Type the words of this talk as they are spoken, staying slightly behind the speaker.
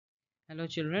Hello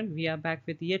children, we are back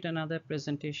with yet another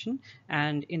presentation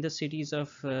and in the series of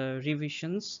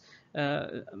revisions.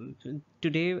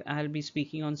 Today I'll be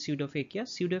speaking on pseudophakia.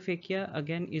 Pseudophakia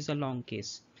again is a long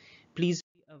case. Please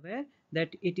be aware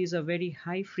that it is a very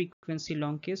high frequency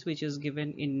long case which is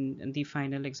given in the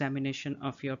final examination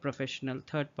of your professional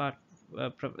third part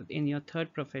in your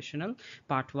third professional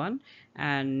part 1,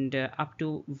 and up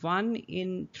to 1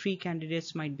 in 3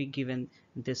 candidates might be given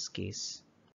this case.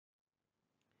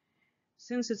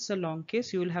 Since it's a long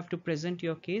case, you will have to present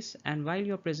your case, and while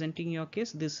you're presenting your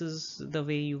case, this is the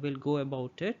way you will go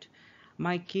about it.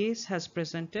 My case has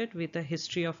presented with a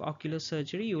history of ocular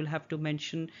surgery. You will have to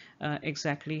mention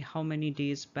exactly how many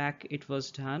days back it was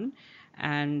done,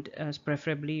 and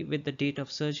preferably with the date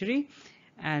of surgery.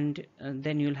 And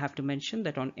then you'll have to mention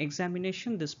that on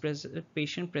examination this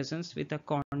patient presents with a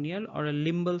corneal or a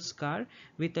limbal scar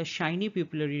with a shiny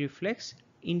pupillary reflex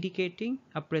indicating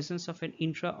a presence of an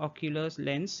intraocular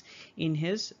lens in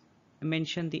his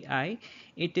mention the eye.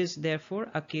 It is therefore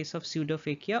a case of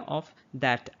pseudophakia of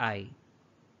that eye.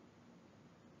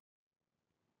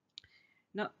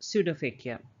 Now,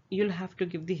 pseudophakia, you'll have to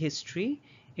give the history.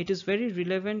 It is very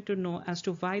relevant to know as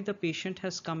to why the patient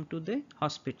has come to the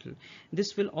hospital.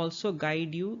 This will also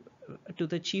guide you to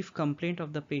the chief complaint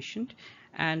of the patient,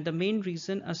 and the main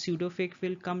reason a pseudophake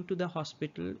will come to the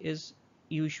hospital is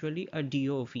usually a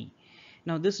DOV.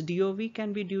 Now this DOV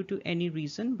can be due to any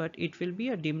reason, but it will be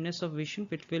a dimness of vision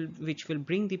which will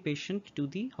bring the patient to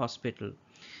the hospital.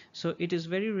 So it is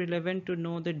very relevant to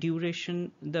know the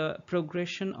duration, the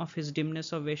progression of his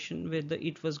dimness of vision, whether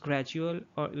it was gradual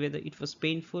or whether it was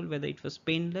painful, whether it was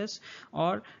painless,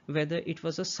 or whether it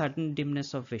was a sudden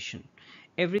dimness of vision.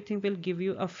 Everything will give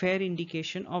you a fair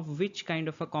indication of which kind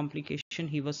of a complication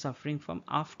he was suffering from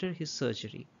after his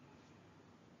surgery.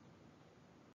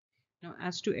 Now,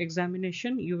 as to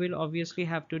examination, you will obviously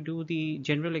have to do the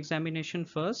general examination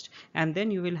first, and then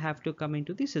you will have to come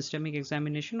into the systemic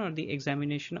examination or the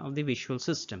examination of the visual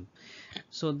system.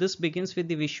 So this begins with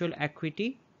the visual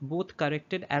acuity. Both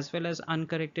corrected as well as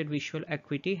uncorrected visual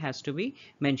acuity has to be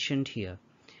mentioned here.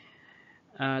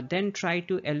 Then try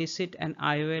to elicit an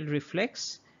IOL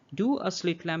reflex. Do a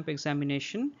slit lamp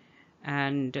examination,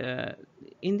 and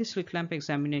in the slit lamp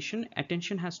examination,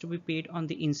 attention has to be paid on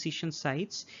the incision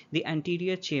sites, the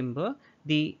anterior chamber,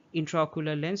 the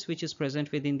intraocular lens which is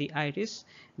present within the iris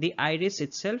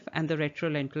itself, and the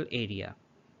retrolental area.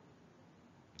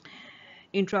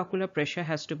 Intraocular pressure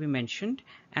has to be mentioned,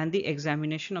 and the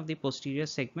examination of the posterior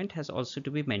segment has also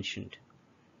to be mentioned.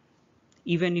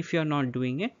 Even if you are not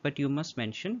doing it, but you must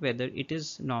mention whether it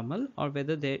is normal or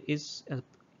whether there is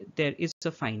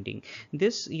a finding.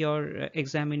 This your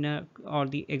examiner or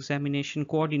the examination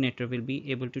coordinator will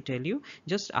be able to tell you.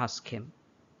 Just ask him.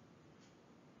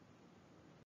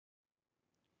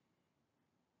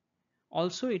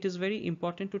 Also, it is very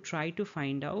important to try to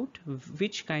find out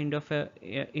which kind of a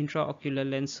intraocular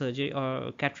lens surgery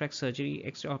or cataract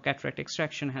surgery or cataract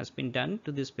extraction has been done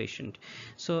to this patient.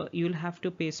 So you'll have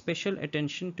to pay special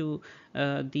attention to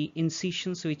the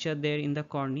incisions which are there in the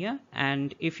cornea,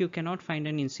 and if you cannot find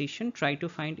an incision, try to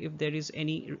find if there is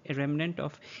any remnant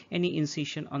of any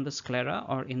incision on the sclera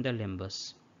or in the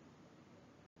limbus.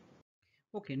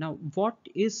 Okay, now what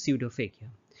is pseudophakia?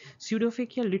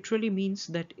 Pseudophakia literally means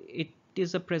that it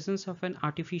is the presence of an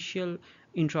artificial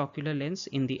intraocular lens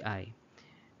in the eye.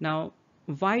 Now,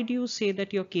 why do you say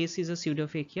that your case is a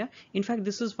pseudophakia? In fact,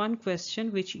 this is one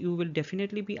question which you will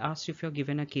definitely be asked if you're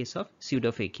given a case of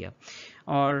pseudophakia.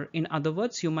 Or in other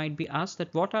words, you might be asked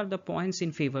that what are the points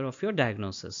in favor of your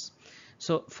diagnosis?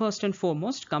 So first and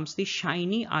foremost comes the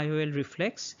shiny IOL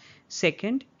reflex.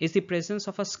 Second is the presence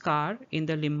of a scar in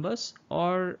the limbus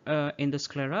or in the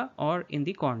sclera or in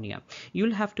the cornea.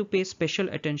 You'll have to pay special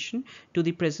attention to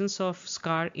the presence of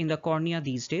scar in the cornea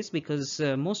these days, because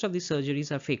most of the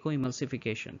surgeries are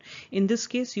phacoemulsification. In this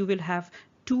case, you will have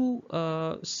two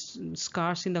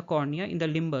scars in the cornea, in the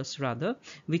limbus rather,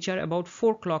 which are about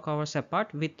 4 clock hours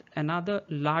apart, with another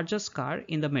larger scar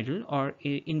in the middle or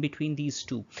in between these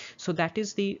two. So that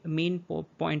is the main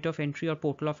point of entry or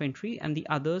portal of entry, and the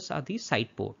others are the side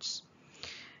ports.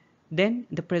 Then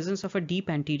the presence of a deep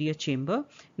anterior chamber.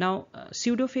 Now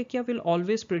pseudophakia will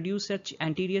always produce such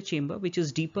anterior chamber which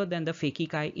is deeper than the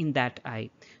phakic eye in that eye.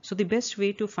 So the best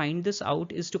way to find this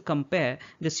out is to compare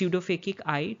the pseudophakic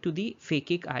eye to the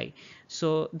phakic eye.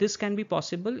 So this can be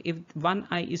possible if one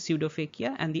eye is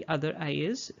pseudophakia and the other eye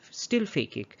is still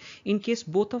phakic. In case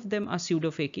both of them are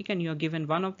pseudophakic and you are given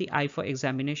one of the eye for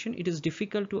examination, it is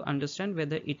difficult to understand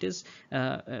whether it is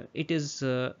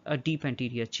a deep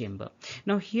anterior chamber.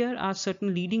 Now here are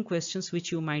certain leading questions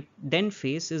which you might then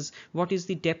face is, what is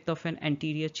the depth of an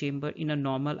anterior chamber in a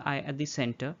normal eye at the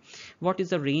center? What is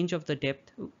the range of the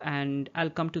depth? And I'll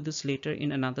come to this later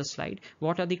in another slide.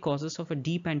 What are the causes of a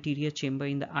deep anterior chamber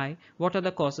in the eye? What are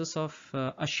the causes of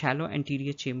a shallow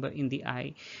anterior chamber in the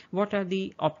eye? What are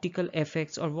the optical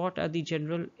effects, or what are the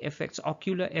general effects,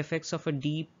 ocular effects of a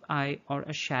deep eye or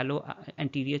a shallow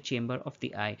anterior chamber of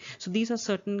the eye? So these are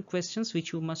certain questions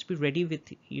which you must be ready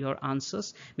with your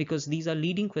answers, because these are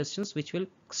leading questions which will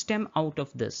stem out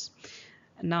of this.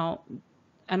 Now,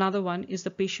 another one is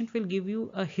the patient will give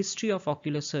you a history of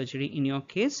ocular surgery in your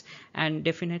case, and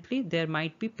definitely there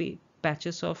might be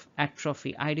patches of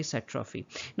atrophy, iris atrophy.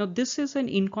 Now this is an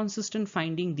inconsistent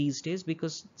finding these days,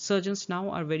 because surgeons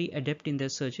now are very adept in their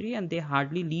surgery and they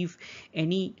hardly leave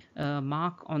any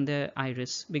mark on their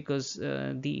iris, because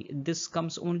this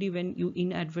comes only when you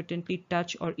inadvertently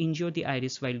touch or injure the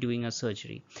iris while doing a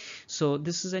surgery. So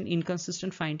this is an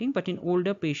inconsistent finding, but in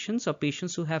older patients or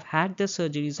patients who have had their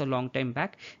surgeries a long time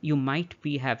back, you might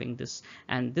be having this,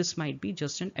 and this might be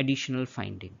just an additional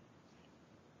finding.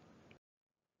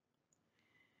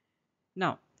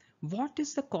 Now, what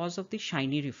is the cause of the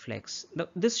shiny reflex?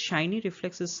 This shiny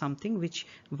reflex is something which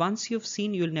once you've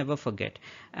seen, you'll never forget.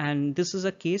 And this is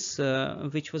a case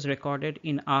which was recorded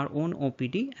in our own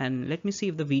OPD. And let me see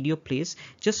if the video plays.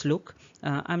 Just look.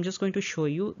 I'm just going to show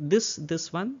you this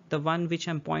one. The one which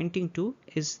I'm pointing to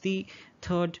is the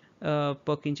third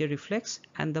Purkinje reflex,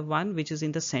 and the one which is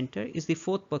in the center is the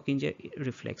fourth Purkinje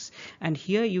reflex. And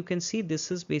here you can see this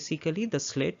is basically the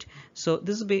slit. So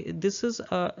this is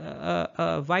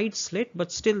a wide slit,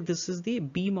 but still this is the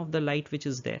beam of the light which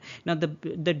is there. Now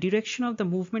the direction of the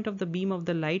movement of the beam of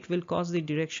the light will cause the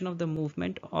direction of the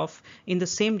movement of in the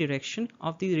same direction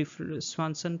of the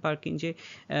Swanson Purkinje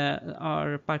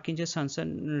or Purkinje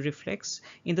Swanson reflex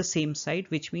in the same side,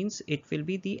 which means it will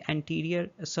be the anterior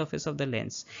surface of the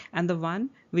lens. And the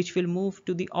one which will move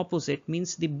to the opposite,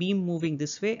 means the beam moving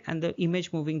this way and the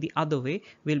image moving the other way,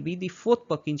 will be the fourth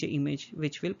Purkinje image,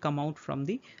 which will come out from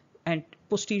the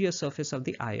posterior surface of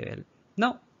the IOL.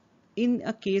 Now in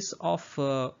a case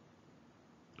of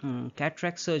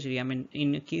cataract surgery, I mean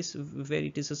in a case where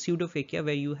it is a pseudophakia,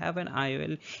 where you have an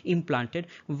IOL implanted,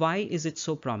 why is it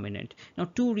so prominent? Now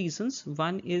two reasons.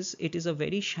 One is it is a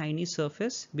very shiny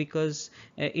surface because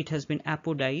it has been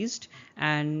apodized,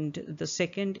 and the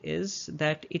second is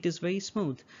that it is very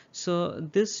smooth. So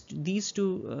these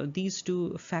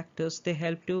two factors, they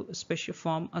help to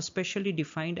form a specially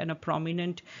defined and a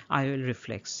prominent IOL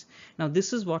reflex. Now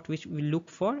this is what we look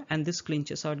for, and this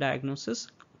clinches our diagnosis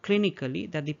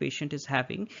clinically that the patient is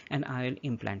having an IOL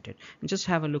implanted. And just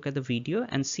have a look at the video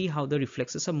and see how the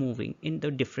reflexes are moving in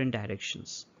the different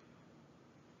directions.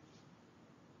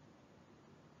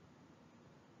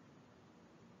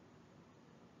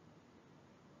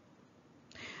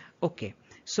 Okay,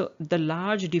 so the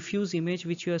large diffuse image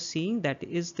which you are seeing, that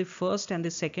is the first and the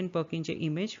second Purkinje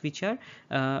image, which are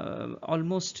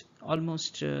almost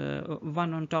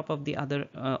one on top of the other,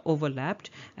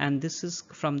 overlapped, and this is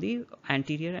from the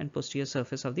anterior and posterior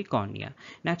surface of the cornea.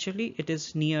 Naturally it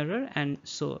is nearer, and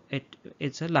so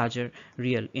it's a larger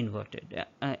real inverted,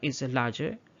 is a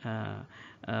larger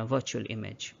virtual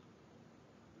image.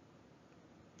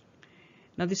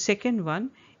 Now the second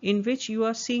one, in which you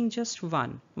are seeing just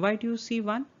one. Why do you see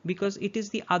one? Because it is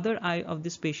the other eye of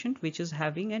this patient which is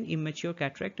having an immature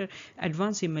cataract or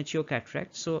advanced immature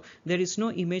cataract. So there is no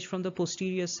image from the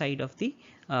posterior side of the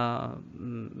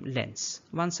lens.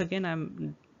 Once again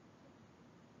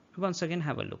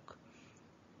have a look.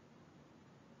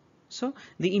 So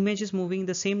the image is moving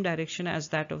the same direction as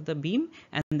that of the beam,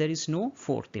 and there is no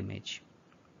fourth image.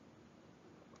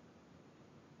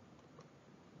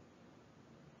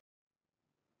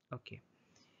 Okay,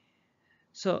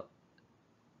 so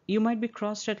you might be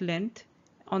crossed at length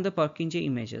on the Purkinje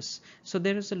images. So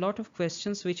there is a lot of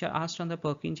questions which are asked on the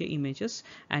Purkinje images,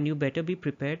 and you better be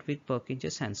prepared with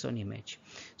Purkinje Sanson image.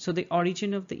 So the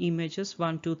origin of the images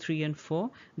 1, 2, 3 and 4,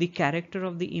 the character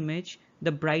of the image,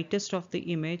 the brightest of the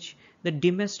image, the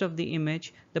dimmest of the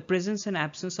image, the presence and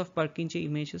absence of Purkinje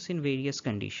images in various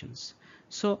conditions.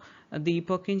 So the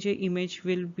Purkinje image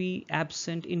will be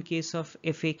absent in case of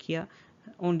aphakia.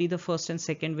 Only the first and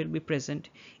second will be present.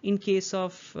 In case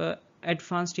of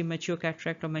advanced immature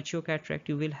cataract or mature cataract,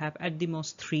 you will have at the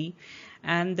most 3,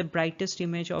 and the brightest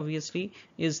image obviously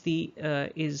is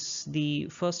the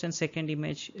first and second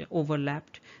image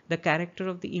overlapped. The character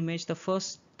of the image, the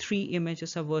first 3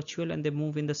 images are virtual and they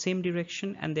move in the same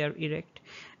direction and they are erect,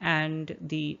 and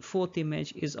the fourth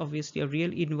image is obviously a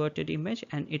real inverted image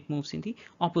and it moves in the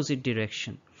opposite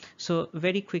direction. So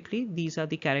very quickly, these are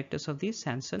the characters of the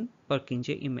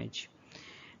Sanson-Purkinje image.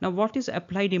 Now, what is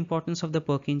applied importance of the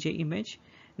Purkinje image?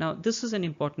 Now, this is an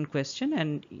important question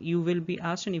and you will be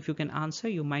asked, and if you can answer,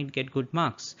 you might get good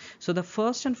marks. So the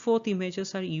first and fourth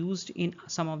images are used in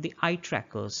some of the eye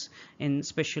trackers, and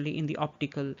especially in the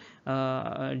optical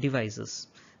devices.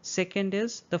 Second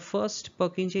is the first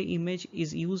Purkinje image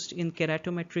is used in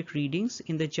keratometric readings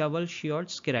in the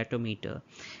Jewel-Short's keratometer.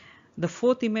 The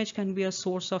fourth image can be a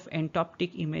source of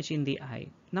entoptic image in the eye.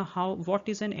 Now, what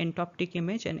is an entoptic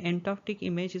image? An entoptic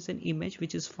image is an image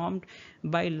which is formed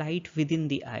by light within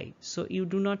the eye. So you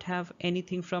do not have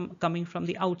anything coming from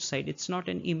the outside. It's not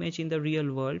an image in the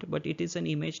real world, but it is an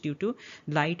image due to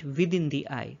light within the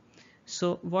eye.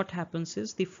 So what happens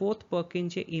is the fourth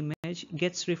Purkinje image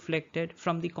gets reflected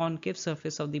from the concave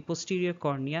surface of the posterior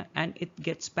cornea and it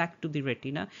gets back to the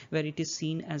retina, where it is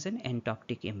seen as an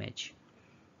entoptic image.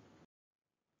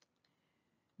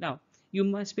 Now, you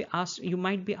might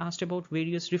be asked about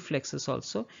various reflexes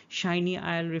also: shiny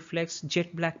eye reflex,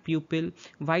 jet black pupil,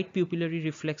 white pupillary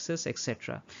reflexes,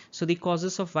 etc. So the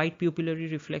causes of white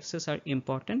pupillary reflexes are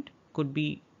important. Could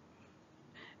be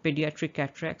pediatric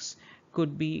cataracts,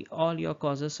 could be all your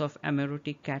causes of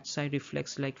amerotic cat's eye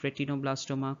reflex like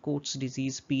retinoblastoma, Coats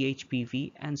disease,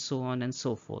 PHPV, and so on and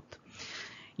so forth.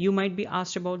 You might be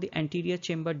asked about the anterior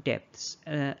chamber depths,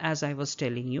 as I was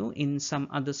telling you in some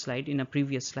other slide, in a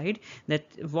previous slide, that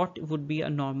what would be a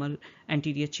normal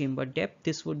anterior chamber depth.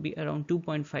 This would be around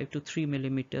 2.5 to 3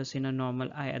 millimeters in a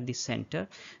normal eye at the center.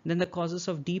 Then the causes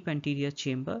of deep anterior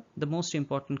chamber, the most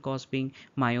important cause being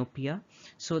myopia.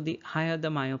 So the higher the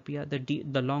myopia,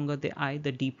 the longer the eye,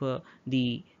 the deeper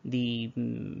the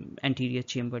anterior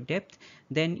chamber depth.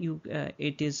 Then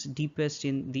it is deepest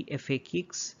in the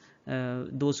aphakics,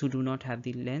 those who do not have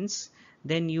the lens.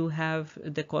 Then you have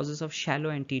the causes of shallow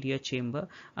anterior chamber.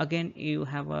 Again, you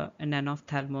have an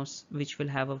anophthalmos which will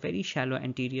have a very shallow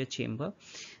anterior chamber.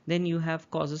 Then you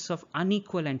have causes of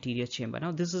unequal anterior chamber.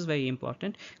 Now this is very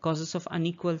important: causes of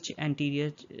unequal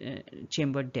anterior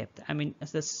chamber depth. I mean,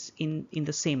 this in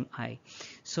the same eye.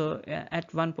 So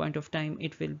at one point of time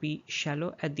it will be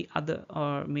shallow, at the other,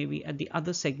 or maybe at the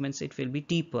other segments it will be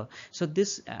deeper. So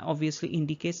this obviously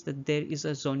indicates that there is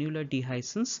a zonular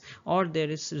dehiscence or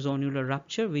there is zonular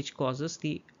rupture, which causes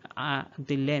the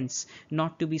lens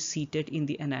not to be seated in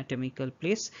the anatomical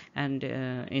place and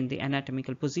in the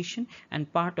anatomical position,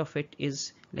 and part of it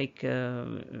is like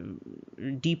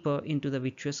deeper into the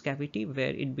vitreous cavity, where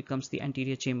it becomes, the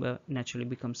anterior chamber naturally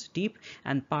becomes deep,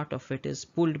 and part of it is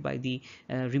pulled by the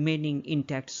remaining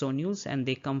intact zonules, and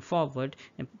they come forward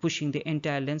and pushing the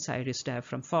entire lens iris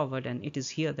diaphragm forward, and it is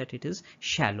here that it is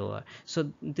shallower.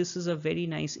 So this is a very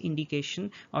nice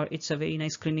indication, or it's a very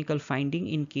nice clinical finding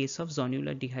in case of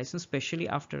zonular dehiscence, especially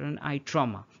after an eye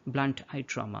trauma, blunt eye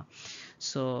trauma.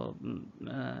 So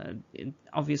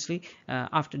obviously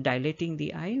after dilating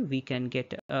the eye, we can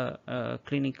get a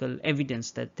clinical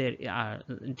evidence that there are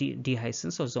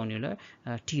dehiscence or zonular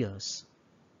tears.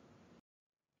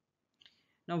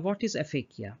 Now, what is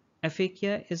aphakia?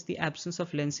 Aphakia is the absence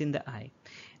of lens in the eye.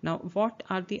 Now, what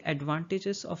are the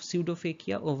advantages of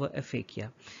pseudophakia over aphakia?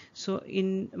 So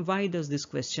why does this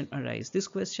question arise? This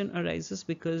question arises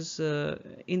because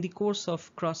in the course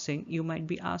of crossing, you might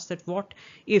be asked that what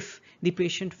if the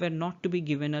patient were not to be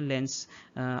given a lens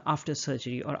after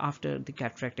surgery or after the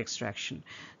cataract extraction?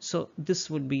 So this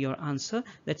would be your answer,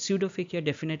 that pseudophakia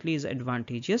definitely is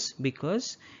advantageous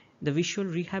because the visual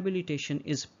rehabilitation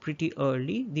is pretty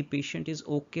early. The patient is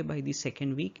okay by the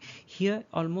second week. Here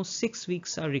almost 6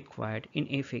 weeks are required in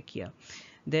aphakia.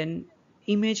 Then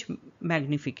image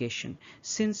magnification,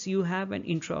 since you have an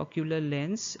intraocular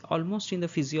lens almost in the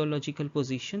physiological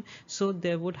position, so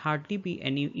there would hardly be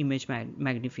any image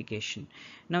magnification.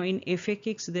 Now in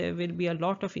aphakics there will be a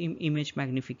lot of image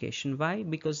magnification. Why?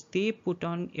 Because they put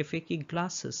on aphakic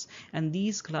glasses, and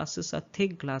these glasses are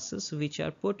thick glasses which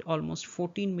are put almost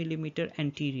 14 millimeter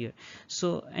anterior,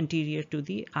 so anterior to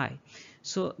the eye.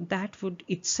 So that would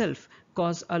itself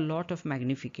cause a lot of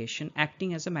magnification,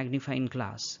 acting as a magnifying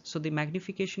glass. So the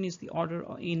magnification is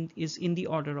in the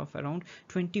order of around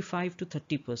 25 to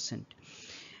 30%.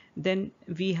 Then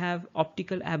we have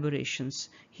optical aberrations.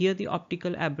 Here the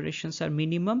optical aberrations are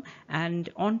minimum, and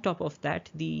on top of that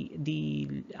the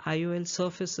IOL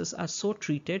surfaces are so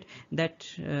treated that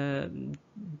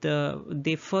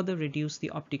they further reduce the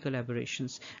optical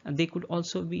aberrations. And they could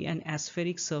also be an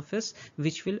aspheric surface,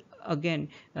 which will again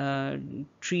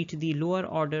treat the lower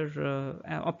order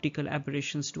optical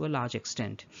aberrations to a large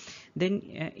extent. Then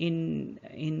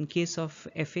in case of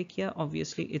aphakia,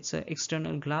 obviously it's an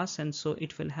external glass, and so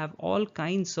it will have all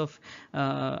kinds of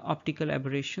optical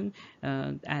aberration,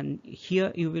 and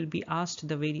here you will be asked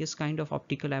the various kind of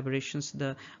optical aberrations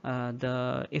the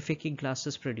aphakic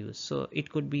glasses produce. So it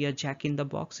could be a jack in the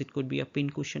box, it could be a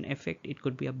pincushion effect, it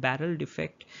could be a barrel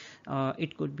defect,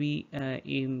 it could be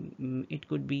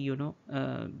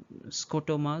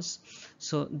scotomas.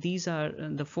 So these are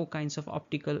the four kinds of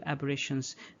optical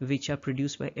aberrations which are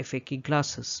produced by aphakic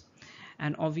glasses.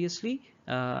 And obviously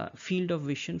field of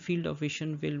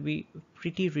vision will be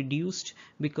pretty reduced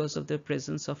because of the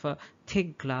presence of a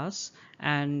thick glass.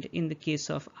 And in the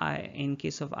case of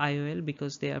IOL,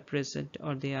 because they are present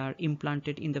or they are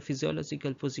implanted in the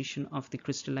physiological position of the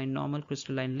normal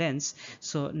crystalline lens,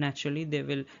 so naturally they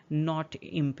will not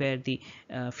impair the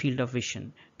field of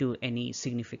vision to any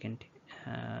significant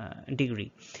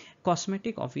degree.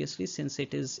 Cosmetic, obviously, since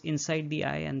it is inside the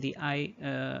eye and the eye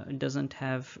doesn't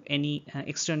have any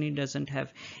externally doesn't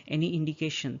have any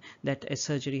indication that a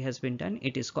surgery has been done,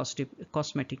 it is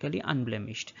cosmetically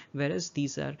unblemished. Whereas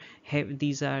these are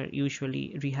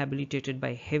usually rehabilitated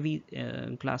by heavy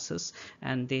glasses,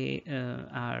 and they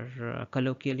are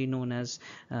colloquially known as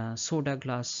soda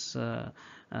glass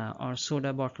or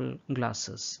soda bottle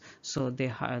glasses. So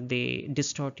they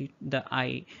distort the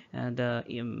eye, the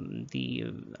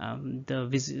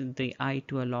eye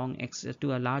to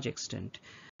a large extent.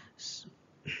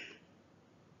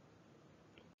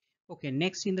 Okay,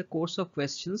 next in the course of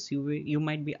questions, you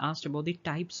might be asked about the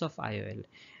types of IOL.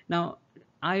 Now,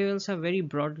 IOLs are very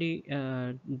broadly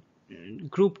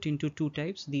grouped into two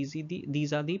types.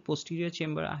 These are the posterior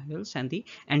chamber IOLs and the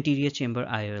anterior chamber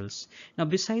IOLs. Now,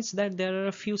 besides that, there are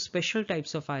a few special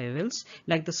types of IOLs,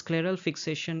 like the scleral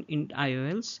fixation in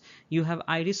IOLs. You have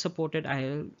iris supported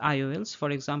IOLs, for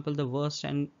example, the Wurst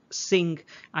and Singh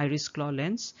iris claw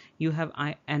lens. You have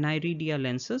aniridia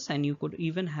lenses, and you could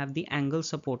even have the angle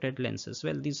supported lenses.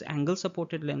 Well, these angle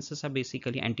supported lenses are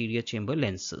basically anterior chamber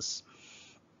lenses.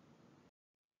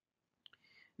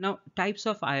 Now, types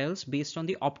of IOLs based on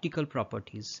the optical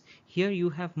properties. Here you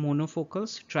have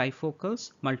monofocals,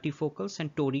 trifocals, multifocals,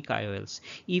 and toric IOLs.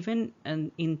 Even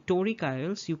in toric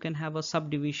IOLs, you can have a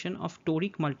subdivision of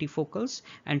toric multifocals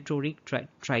and toric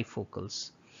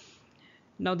trifocals.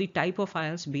 Now, the type of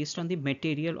IOLs based on the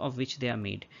material of which they are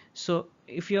made. So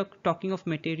if you're talking of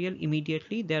material,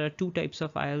 immediately there are two types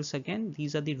of IOLs again.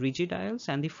 These are the rigid IOLs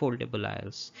and the foldable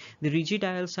IOLs. The rigid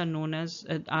IOLs are known as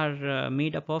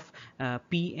made up of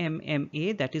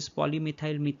PMMA, that is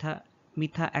polymethyl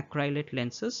methacrylate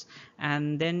lenses,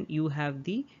 and then you have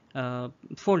the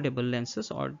foldable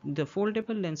lenses, or the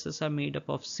foldable lenses are made up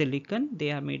of silicon.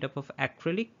 They are made up of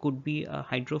acrylic, could be a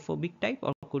hydrophobic type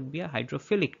or could be a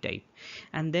hydrophilic type.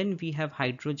 And then we have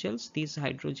hydrogels. These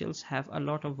hydrogels have a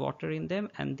lot of water in them,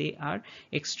 and they are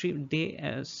extremely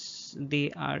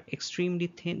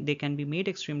thin. They can be made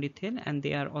extremely thin, and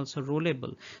they are also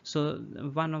rollable. So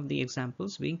one of the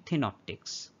examples being thin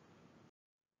optics.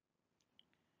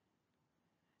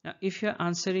 Now, if you're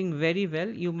answering very well,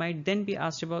 you might then be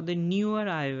asked about the newer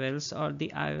IOLs, or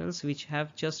the IOLs which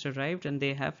have just arrived and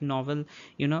they have novel,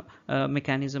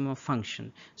 mechanism of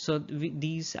function. So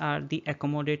these are the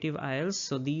accommodative IOLs.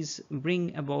 So these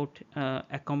bring about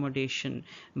accommodation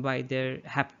by their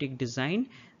haptic design.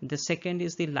 The second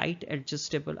is the light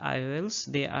adjustable IOLs.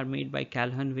 They are made by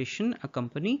Calhoun Vision, a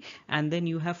company. And then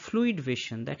you have fluid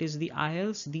vision, that is the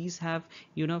IOLs. These have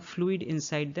fluid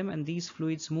inside them, and these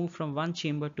fluids move from one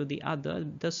chamber to the other,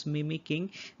 thus mimicking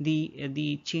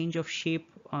the change of shape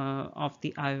of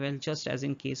the IOL, just as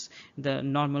in case the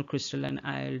normal crystalline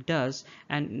IOL does,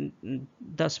 and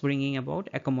thus bringing about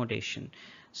accommodation.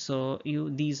 So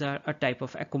these are a type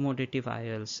of accommodative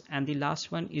IOLs. And the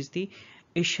last one is the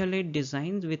echelate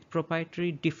designs with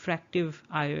proprietary diffractive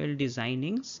IOL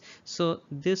designings. So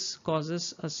this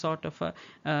causes a sort of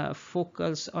a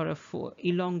focals or a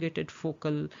elongated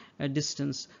focal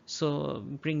distance, so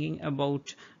bringing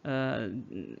about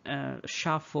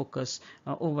sharp focus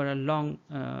over a long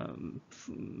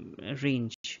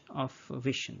range of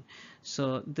vision.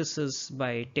 So this is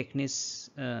by Technis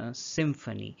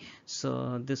Symphony.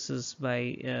 So this is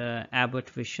by Abbott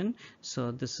Vision.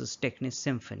 So this is Technis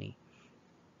Symphony.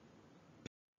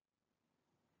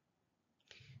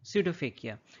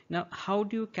 Pseudophakia. Now, how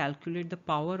do you calculate the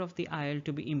power of the IL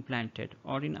to be implanted?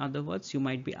 Or in other words, you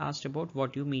might be asked about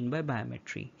what you mean by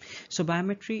biometry. So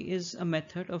biometry is a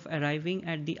method of arriving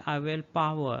at the IL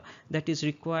power that is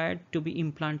required to be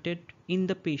implanted in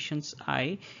the patient's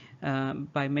eye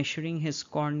by measuring his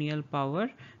corneal power,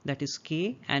 that is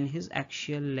K, and his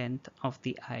axial length of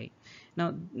the eye.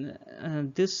 Now,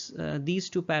 these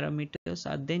two parameters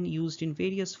are then used in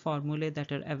various formulae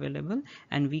that are available,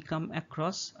 and we come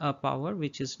across a power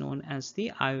which is known as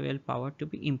the IOL power to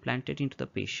be implanted into the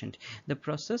patient, the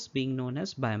process being known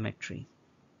as biometry.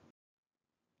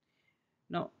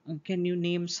 Now, can you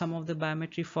name some of the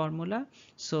biometry formula?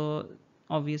 So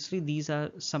obviously these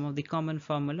are some of the common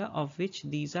formula, of which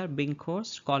these are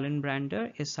Binkhorst,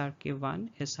 Collenbrander, SRK1,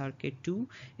 SRK2,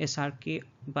 SRK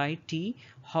by T,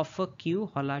 Hoffer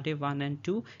Q, Hollade 1 and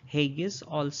 2, Haigis,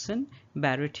 Olson,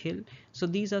 Barrett Hill. So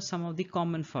these are some of the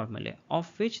common formulae, of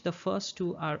which the first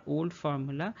two are old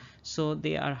formula, so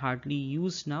they are hardly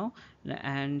used now,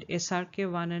 and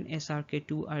SRK1 and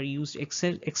SRK2 are used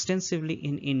extensively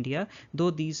in India,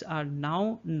 though these are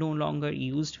now no longer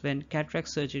used when cataract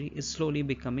surgery is slowly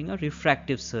becoming a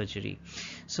refractive surgery.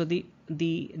 So the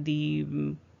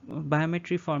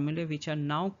biometry formulae which are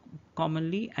now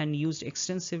commonly and used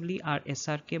extensively are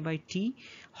SRK by T,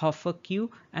 Hoffer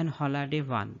Q, and Hollade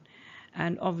 1.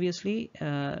 And obviously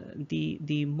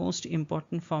the most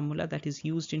important formula that is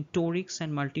used in torics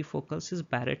and multifocals is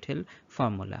Barrett Hill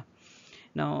formula.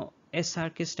 Now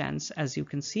SRK stands, as you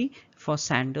can see, for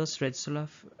Sanders,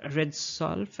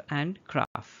 Redsolf and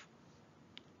Kraft.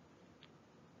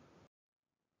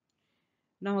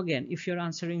 Now again, if you're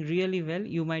answering really well,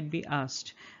 you might be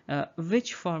asked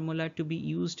which formula to be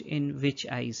used in which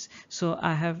eyes. So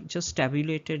I have just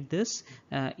tabulated this.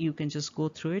 You can just go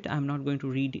through it. I'm not going to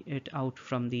read it out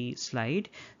from the slide.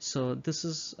 So this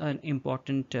is an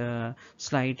important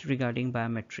slide regarding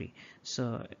biometry.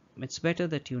 So it's better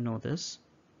that you know this.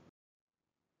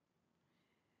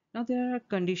 Now there are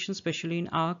conditions, especially in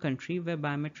our country, where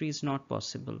biometry is not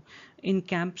possible. In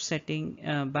camp setting,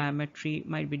 biometry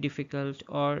might be difficult,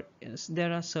 or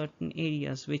there are certain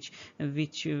areas which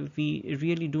we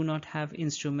really do not have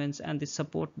instruments and the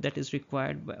support that is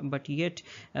required, but yet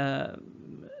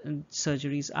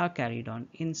surgeries are carried on.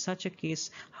 In such a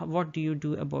case, what do you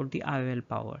do about the IOL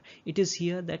power? It is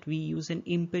here that we use an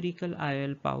empirical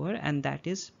IOL power, and that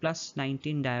is plus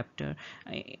 19 diopter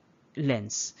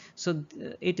lens. So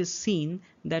it is seen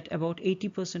that about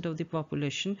 80% of the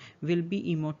population will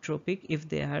be emmetropic if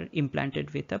they are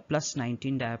implanted with a plus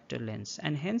 19 diopter lens,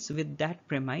 and hence with that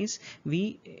premise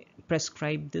we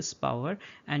prescribe this power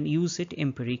and use it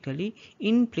empirically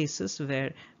in places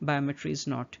where biometry is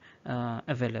not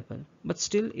available. But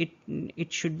still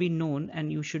it should be known,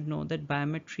 and you should know, that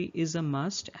biometry is a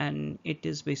must, and it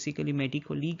is basically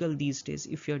medico legal these days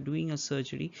if you're doing a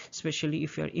surgery, especially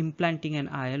if you're implanting an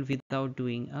IL without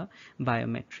doing a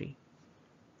biometry.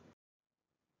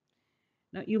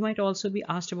 Now you might also be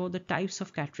asked about the types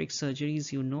of cataract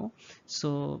surgeries, you know.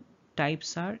 So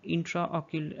types are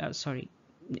intracapsular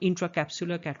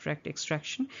cataract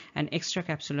extraction and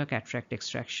extracapsular cataract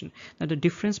extraction. Now the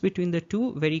difference between the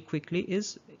two, very quickly,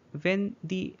 is when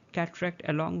the cataract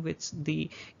along with the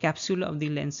capsule of the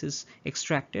lens is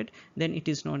extracted, then it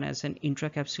is known as an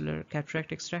intracapsular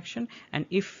cataract extraction, and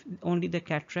if only the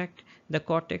cataract, the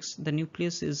cortex, the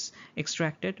nucleus is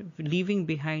extracted, leaving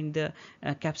behind the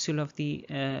capsule of the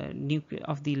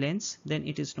lens, then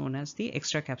it is known as the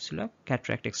extracapsular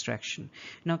cataract extraction.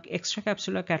 Now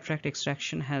extracapsular cataract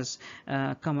extraction has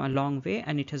come a long way,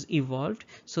 and it has evolved.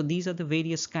 So these are the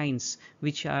various kinds,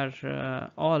 which are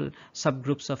all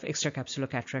subgroups of extracapsular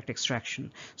cataract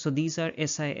extraction. So these are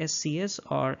SISCS,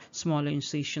 or small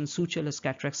incision sutureless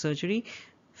cataract surgery,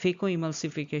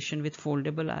 phacoemulsification with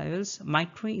foldable IOLs,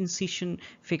 microincision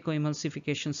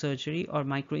phacoemulsification surgery or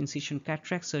microincision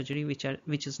cataract surgery,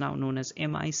 which is now known as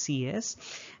MICS,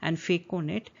 and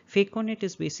phaconet. Phaconet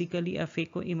is basically a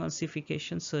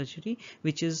phacoemulsification surgery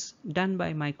which is done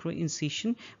by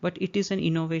microincision, but it is an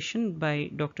innovation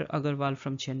by Dr. Agarwal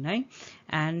from Chennai,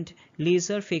 and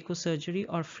laser phacosurgery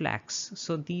or FLACS.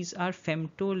 So these are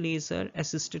femto laser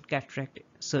assisted cataract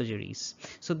surgeries.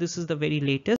 So this is the very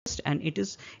latest, and it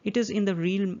is in the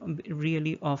realm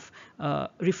really of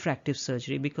refractive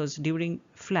surgery, because during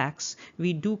FLACS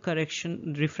we do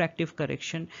refractive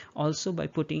correction also by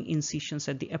putting incisions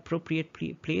at the appropriate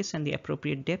place and the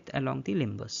appropriate depth along the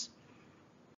limbus.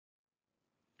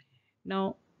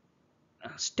 Now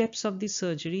steps of the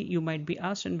surgery, you might be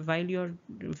asked, and while you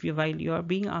are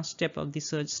being asked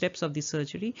steps of the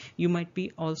surgery, you might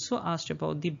be also asked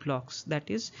about the blocks,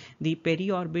 that is the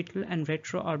periorbital and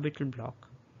retroorbital block.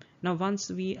 Now once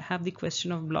we have the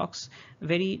question of blocks,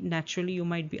 very naturally you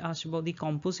might be asked about the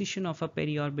composition of a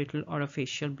periorbital or a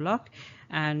facial block,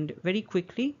 and very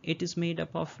quickly it is made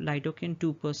up of lidocaine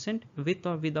 2% with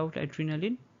or without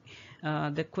adrenaline.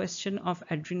 The question of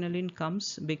adrenaline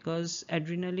comes because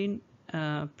adrenaline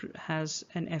has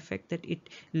an effect that it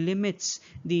limits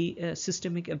the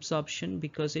systemic absorption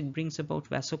because it brings about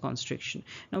vasoconstriction.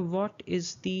 Now what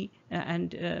is the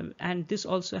and this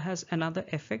also has another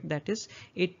effect, that is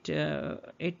it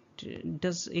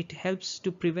helps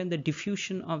to prevent the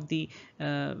diffusion of the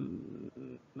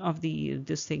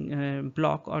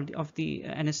block or of the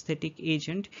anesthetic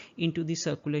agent into the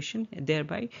circulation,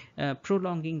 thereby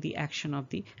prolonging the action of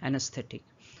the anesthetic.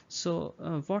 So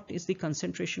what is the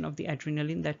concentration of the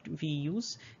adrenaline that we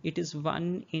use? It is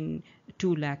 1 in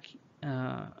 2 lakh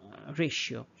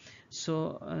ratio.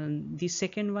 So the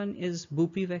second one is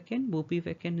bupivacaine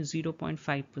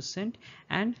 0.5%,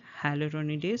 and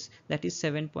hyaluronidase, that is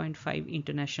 7.5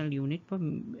 international unit per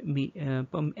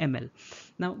ml.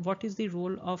 Now what is the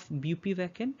role of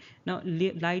bupivacaine? Now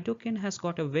lidocaine has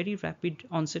got a very rapid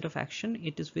onset of action.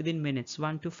 It is within minutes,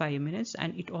 1 to 5 minutes,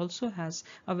 and it also has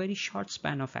a very short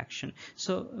span of action.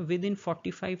 So within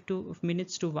 45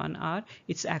 minutes to 1 hour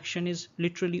its action is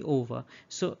literally over.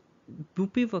 So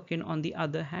bupivacaine on the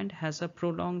other hand has a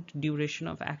prolonged duration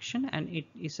of action and it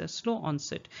is a slow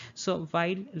onset. So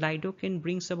while lidocaine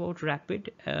brings about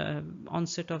rapid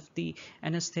onset of the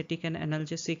anesthetic and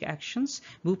analgesic actions,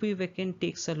 bupivacaine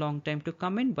takes a long time to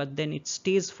come in, but then it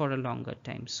stays for a longer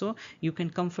time, so you can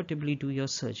comfortably do your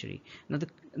surgery. Now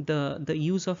the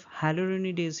use of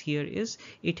hyaluronidase here is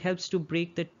it helps to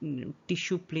break the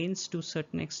tissue planes to a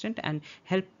certain extent and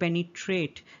help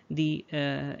penetrate the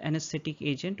anesthetic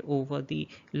agent over the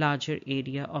larger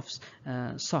area of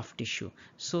soft tissue,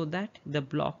 so that the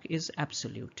block is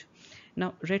absolute.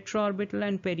 Now retroorbital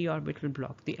and periorbital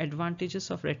block, the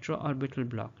advantages of retroorbital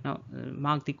block. Now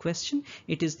mark the question,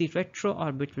 it is the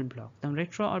retroorbital block. Now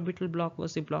retroorbital block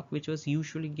was the block which was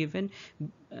usually given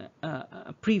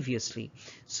previously.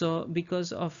 So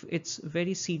because of its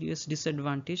very serious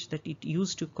disadvantage that it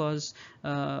used to cause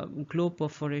globe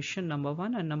perforation, number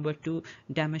one, and number two,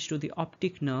 damage to the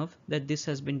optic nerve, that this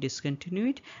has been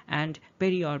discontinued, and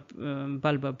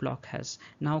periorbital block has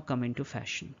now come into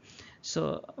fashion.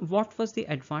 So what was the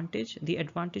advantage? The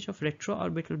advantage of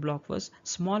retroorbital block was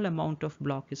small amount of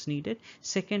block is needed.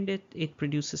 Second, it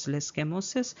produces less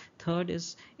chemosis. Third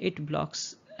is it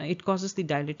causes the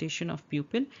dilatation of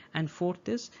pupil, and fourth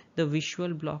is the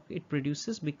visual block it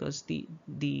produces because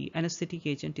the anesthetic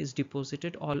agent is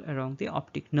deposited all around the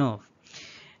optic nerve.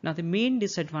 Now the main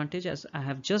disadvantage, as I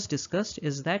have just discussed,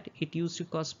 is that it used to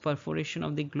cause perforation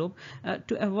of the globe.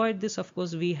 To avoid this, of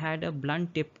course, we had a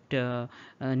blunt tipped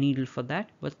needle for that,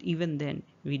 but even then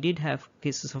we did have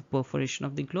cases of perforation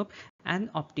of the globe and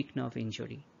optic nerve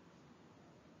injury.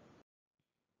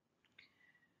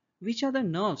 Which are the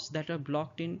nerves that are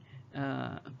blocked in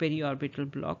periorbital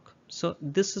block? So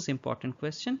this is important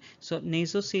question. So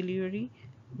nasociliary,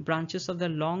 branches of the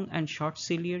long and short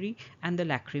ciliary, and the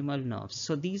lacrimal nerves.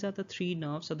 So these are the three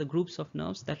nerves or the groups of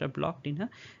nerves that are blocked in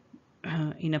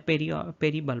a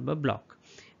peribulbar block.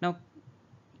 Now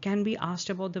can be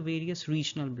asked about the various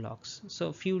regional blocks.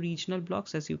 So few regional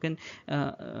blocks, as you can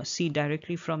see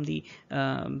directly from the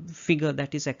figure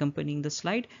that is accompanying the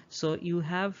slide. So you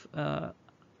have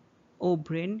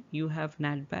O'Brien, you have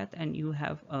Nadbath, and you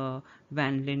have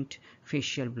Van Lint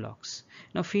facial blocks.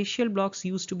 Now facial blocks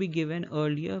used to be given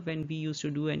earlier when we used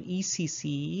to do an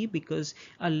ECCE, because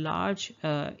a large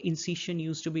incision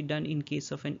used to be done in case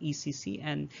of an ECC,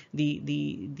 and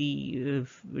the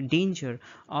danger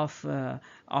of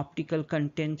optical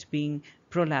content being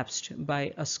prolapsed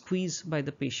by a squeeze by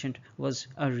the patient was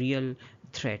a real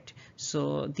threat.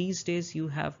 So these days you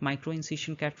have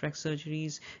microincision cataract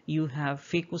surgeries, you have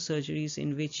phaco surgeries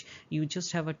in which you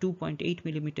just have a 2.8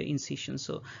 millimeter incision.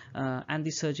 So and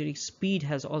the surgery speed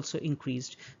has also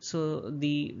increased. So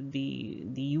the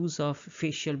use of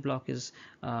facial block is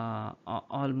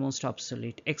almost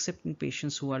obsolete, except in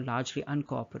patients who are largely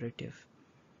uncooperative.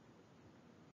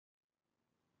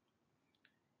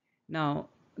 Now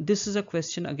this is a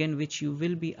question again which you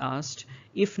will be asked,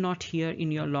 if not here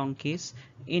in your long case,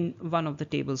 in one of the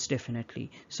tables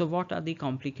definitely. So what are the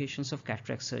complications of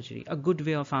cataract surgery? A good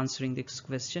way of answering this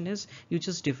question is you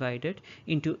just divide it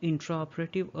into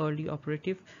intraoperative, early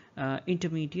operative,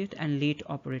 intermediate, and late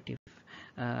operative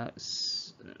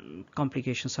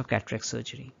complications of cataract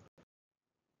surgery.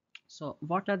 So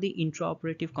what are the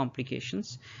intraoperative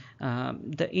complications?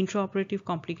 The intraoperative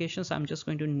complications, I'm just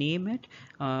going to name it,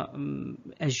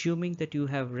 assuming that you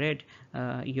have read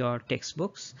your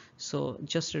textbooks. So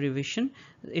just a revision,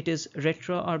 it is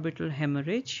retroorbital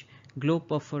hemorrhage, globe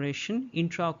perforation,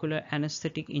 intraocular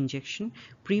anesthetic injection,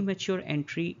 premature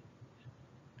entry,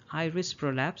 iris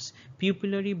prolapse,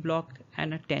 pupillary block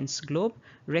and a tense globe,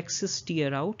 rhexis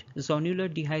tear out, zonular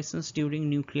dehiscence during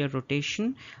nuclear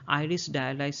rotation, iris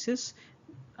dialysis,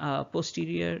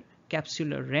 posterior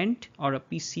capsular rent or a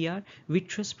PCR,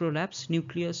 vitreous prolapse,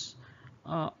 nucleus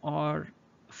or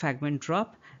fragment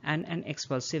drop, and an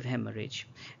expulsive hemorrhage.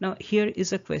 Now here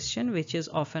is a question which is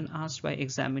often asked by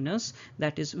examiners,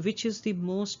 that is, which is the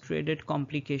most dreaded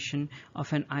complication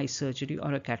of an eye surgery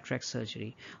or a cataract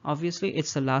surgery? Obviously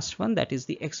it's the last one, that is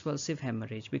the expulsive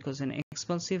hemorrhage, because an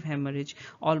expulsive hemorrhage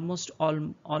almost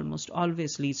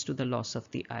always leads to the loss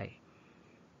of the eye.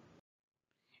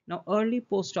 Now, early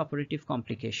post-operative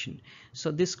complication.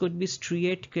 So this could be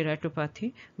striate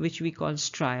keratopathy, which we call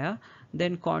stria,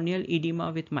 then corneal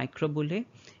edema with microbullae.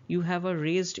 You have a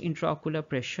raised intraocular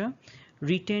pressure,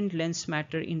 retained lens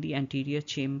matter in the anterior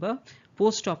chamber,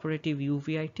 post-operative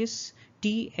uveitis,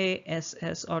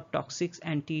 TASS or toxic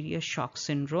anterior shock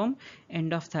syndrome,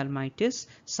 endophthalmitis,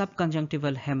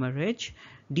 subconjunctival hemorrhage,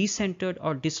 decentered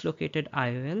or dislocated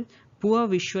IOL, poor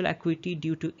visual acuity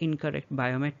due to incorrect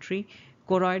biometry,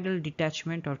 choroidal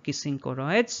detachment or kissing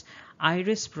choroids,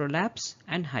 iris prolapse,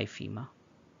 and hyphema.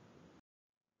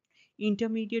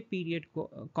 Intermediate period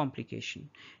complication.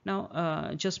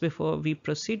 Now, just before we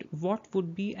proceed, what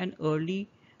would be an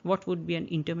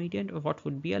intermediate, or what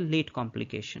would be a late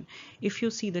complication? If you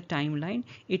see the timeline,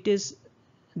 it is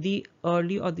the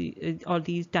early or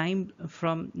the time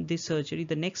from the surgery,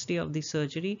 the next day of the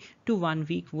surgery to 1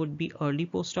 week would be early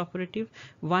post-operative.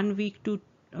 1 week to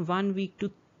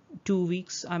 2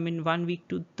 weeks, 1 week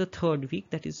to the 3rd week,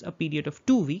 that is a period of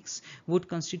 2 weeks, would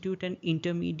constitute an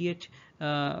intermediate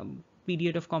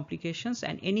period of complications,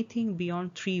 and anything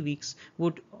beyond 3 weeks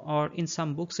would, or in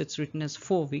some books it's written as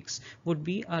 4 weeks, would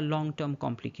be a long-term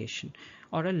complication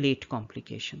or a late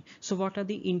complication. So what are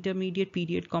the intermediate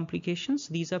period complications?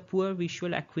 These are poor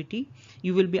visual acuity.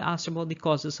 You will be asked about the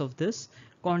causes of this.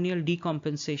 Corneal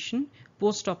decompensation,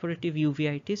 post-operative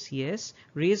uveitis, yes,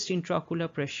 raised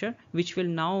intraocular pressure, which will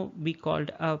now be called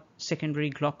a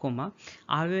secondary glaucoma,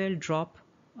 IOL drop,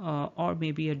 or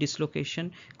maybe a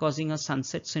dislocation causing a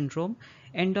sunset syndrome,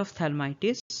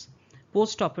 endophthalmitis,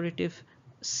 post-operative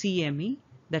CME,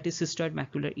 that is cystoid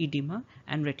macular edema,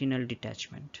 and retinal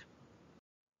detachment.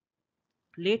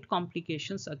 Late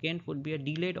complications again would be a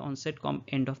delayed onset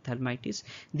endophthalmitis.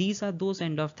 These are those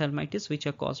endophthalmitis which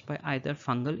are caused by either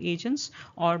fungal agents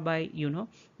or by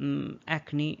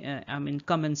acne,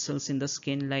 commensals in the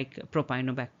skin like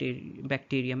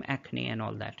propionibacterium acne and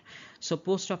all that. So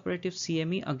post-operative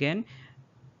CME, again,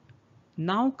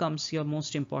 now comes your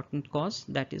most important cause,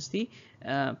 that is the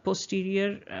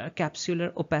posterior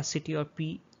capsular opacity or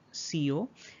PCO,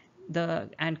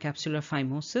 and capsular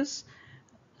phimosis,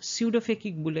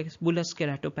 pseudophakic bullous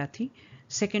keratopathy,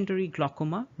 secondary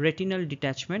glaucoma, retinal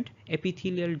detachment,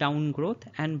 epithelial downgrowth,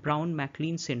 and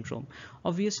Brown-McLean syndrome.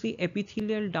 Obviously,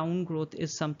 epithelial downgrowth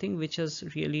is something which has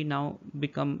really now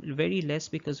become very less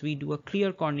because we do a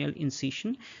clear corneal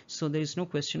incision. So there is no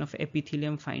question of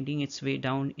epithelium finding its way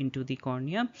down into the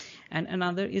cornea. And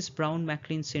another is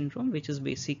Brown-McLean syndrome, which is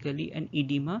basically an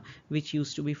edema which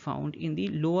used to be found in the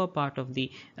lower part of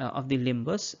the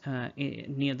limbus,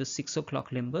 near the 6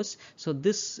 o'clock limbus. So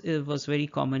this was very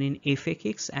common in aphakics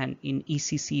and in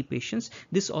ECC patients.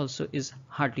 This also is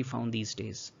hardly found these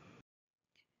days.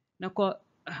 Now,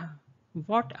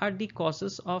 what are the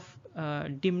causes of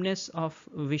dimness of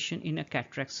vision in a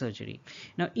cataract surgery?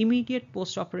 Now, immediate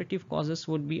post-operative causes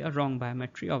would be a wrong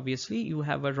biometry. Obviously, you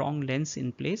have a wrong lens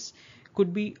in place.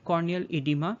 Could be corneal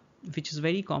edema, which is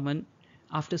very common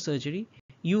after surgery,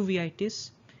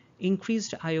 uveitis,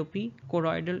 increased IOP,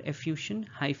 choroidal effusion,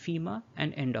 hyphema,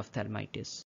 and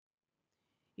endophthalmitis.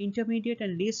 Intermediate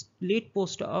and late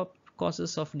post-op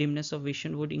causes of dimness of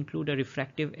vision would include a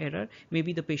refractive error.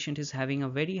 Maybe the patient is having a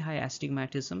very high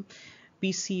astigmatism,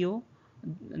 PCO,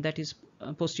 that is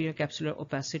posterior capsular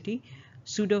opacity,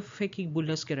 pseudophakic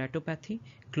bullous keratopathy,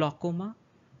 glaucoma,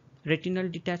 retinal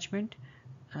detachment,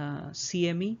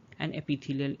 CME, and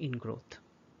epithelial ingrowth.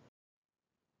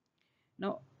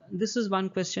 Now, this is one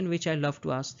question which I love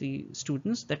to ask the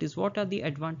students, that is, what are the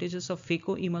advantages of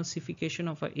phacoemulsification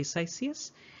of a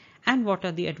SICS, and what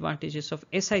are the advantages of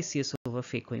SICS over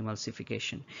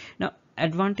phacoemulsification. Now,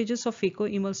 advantages of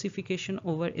phacoemulsification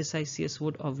over SICS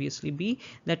would obviously be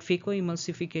that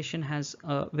phacoemulsification has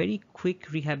a very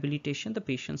quick rehabilitation. The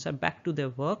patients are back to their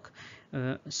work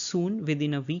soon,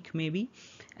 within a week maybe.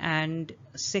 And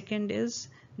second is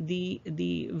the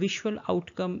visual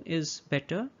outcome is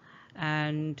better,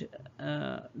 and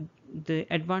the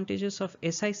advantages of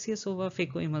SICS over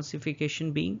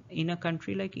phacoemulsification being, in a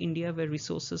country like India where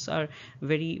resources are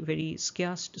very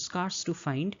scarce to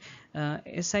find,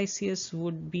 SICS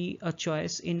would be a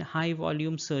choice in high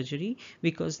volume surgery,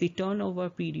 because the turnover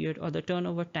period or the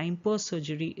turnover time per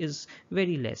surgery is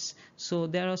very less. So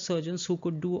there are surgeons who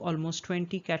could do almost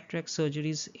 20 cataract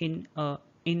surgeries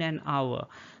in an hour.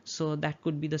 So that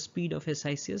could be the speed of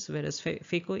SICS, whereas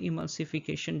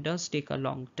phacoemulsification does take a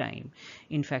long time,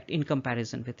 in fact, in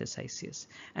comparison with SICS.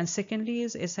 And secondly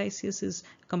is SICS is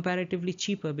comparatively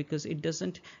cheaper because it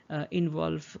doesn't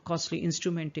involve costly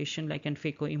instrumentation like an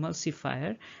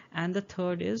phacoemulsifier. And the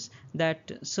third is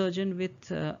that surgeon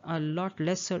with a lot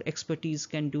lesser expertise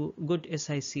can do good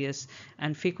SICS,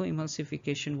 and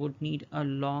phacoemulsification would need a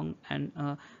long and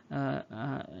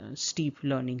steep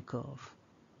learning curve.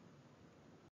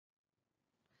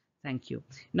 Thank you.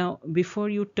 Now, before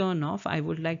you turn off, I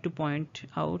would like to point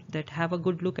out that have a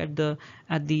good look at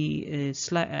the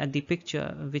slide, at the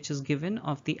picture which is given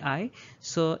of the eye.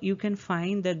 So you can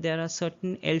find that there are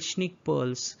certain Elschnig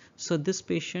pearls. So this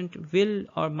patient will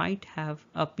or might have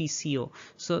a PCO.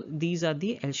 So these are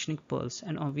the Elschnig pearls,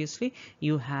 and obviously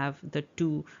you have the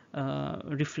two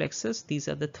reflexes. These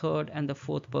are the third and the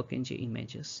fourth Purkinje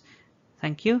images.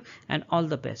 Thank you, and all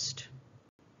the best.